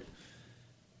sport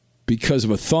because of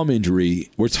a thumb injury.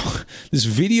 This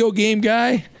video game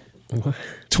guy,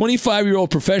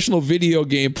 25-year-old professional video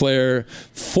game player,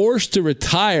 forced to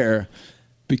retire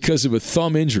because of a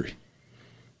thumb injury.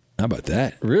 How about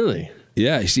that? Really?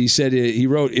 Yeah, he said, he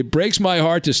wrote, "It breaks my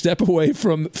heart to step away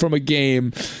from a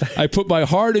game I put my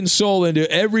heart and soul into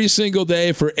every single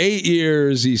day for 8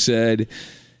 years," he said.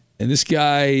 And this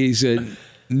guy, he's a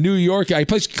New York guy.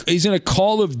 He's in a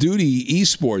Call of Duty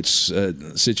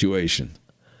esports situation.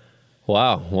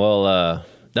 Wow. Well,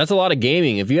 that's a lot of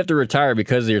gaming. If you have to retire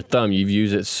because of your thumb, you've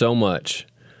used it so much.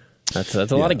 That's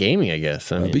a lot of gaming, I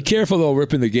guess. I mean, be careful, though,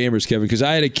 ripping the gamers, Kevin, because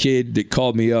I had a kid that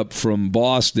called me up from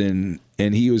Boston,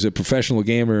 and he was a professional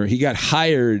gamer. He got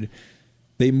hired.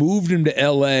 They moved him to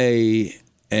L.A.,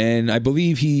 and I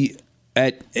believe he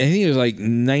I think it was like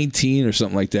 19 or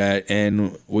something like that,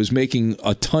 and was making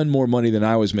a ton more money than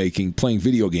I was making playing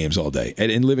video games all day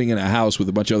and living in a house with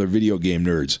a bunch of other video game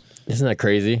nerds. Isn't that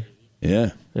crazy?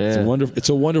 Yeah. It's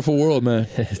a wonderful world, man.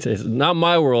 It's not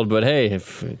my world, but hey,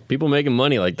 if people making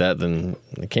money like that, then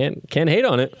I can't hate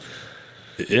on it.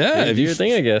 Yeah, if your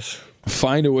thing, I guess.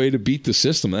 Find a way to beat the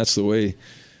system. That's the way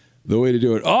to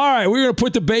do it. All right, we're going to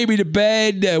put the baby to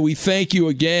bed. We thank you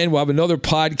again. We'll have another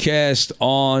podcast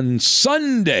on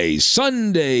Sunday.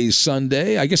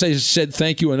 I guess I just said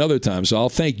thank you another time, so I'll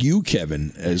thank you,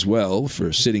 Kevin, as well,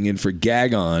 for sitting in for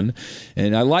Gag On.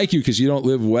 And I like you because you don't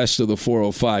live west of the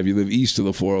 405. You live east of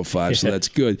the 405, so that's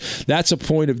good. That's a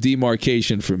point of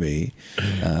demarcation for me.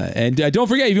 And don't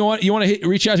forget, if you want to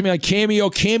reach out to me on Cameo,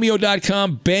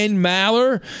 cameo.com, Ben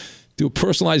Maller. Do a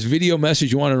personalized video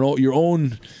message. You want your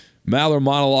own Maller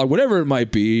monologue, whatever it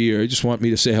might be, or just want me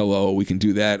to say hello, we can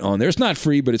do that on there. It's not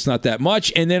free, but it's not that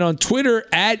much. And then on Twitter,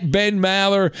 at Ben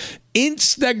Maller,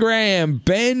 Instagram,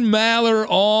 Ben Maller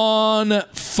on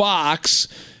Fox,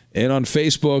 and on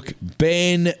Facebook,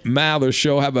 Ben Maller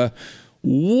Show. Have a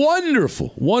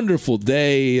wonderful, wonderful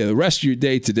day. The rest of your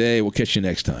day today. We'll catch you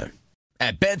next time.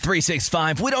 At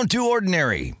Bet365, we don't do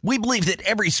ordinary. We believe that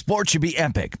every sport should be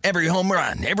epic. Every home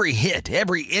run, every hit,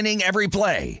 every inning, every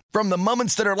play. From the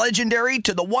moments that are legendary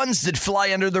to the ones that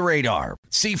fly under the radar.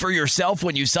 See for yourself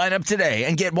when you sign up today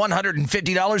and get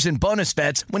 $150 in bonus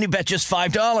bets when you bet just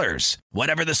 $5.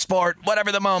 Whatever the sport,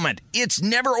 whatever the moment, it's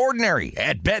never ordinary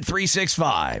at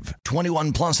Bet365.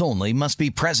 21 plus only. Must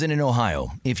be present in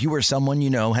Ohio. If you or someone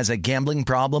you know has a gambling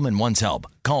problem and wants help,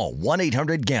 call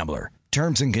 1-800-GAMBLER.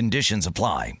 Terms and conditions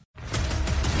apply.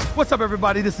 What's up,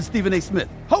 everybody? This is Stephen A. Smith,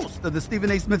 host of the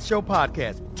Stephen A. Smith Show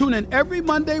podcast. Tune in every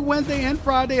Monday, Wednesday, and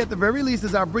Friday at the very least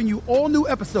as I bring you all new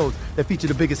episodes that feature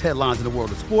the biggest headlines in the world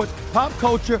of sports, pop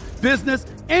culture, business,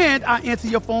 and I answer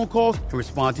your phone calls and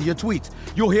respond to your tweets.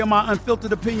 You'll hear my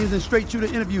unfiltered opinions and straight-shooter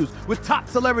interviews with top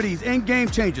celebrities and game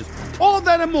changers. All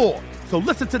that and more. So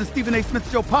listen to the Stephen A. Smith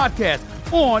Show podcast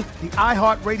on the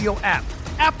iHeartRadio app,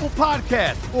 Apple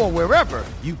Podcasts, or wherever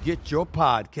you get your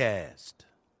podcast.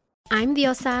 I'm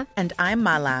Diosa. And I'm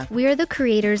Mala. We are the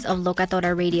creators of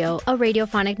Locatora Radio, a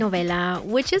radiophonic novela,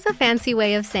 which is a fancy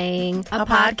way of saying a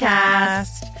podcast.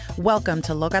 Welcome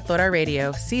to Locatora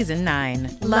Radio, Season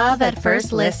 9. Love at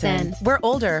first listen. We're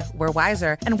older, we're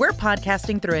wiser, and we're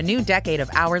podcasting through a new decade of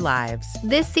our lives.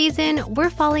 This season, we're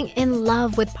falling in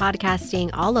love with podcasting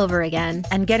all over again.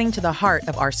 And getting to the heart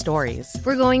of our stories.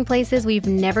 We're going places we've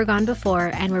never gone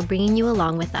before, and we're bringing you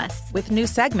along with us. With new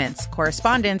segments,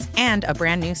 correspondence, and a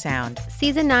brand new sound.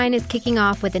 Season 9 is kicking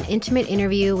off with an intimate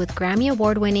interview with Grammy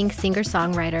Award-winning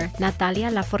singer-songwriter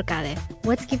Natalia Lafourcade.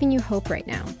 What's giving you hope right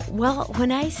now? Well,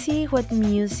 when I see what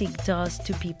music does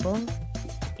to people,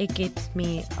 it gives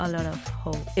me a lot of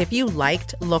hope. If you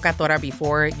liked Locatora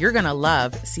before, you're going to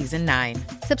love Season 9.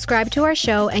 Subscribe to our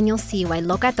show and you'll see why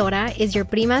Locatora is your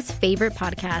prima's favorite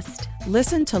podcast.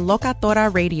 Listen to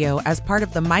Locatora Radio as part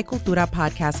of the My Cultura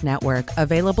Podcast Network,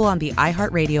 available on the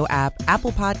iHeartRadio app,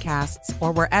 Apple Podcasts,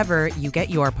 or wherever you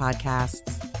get your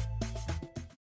podcasts.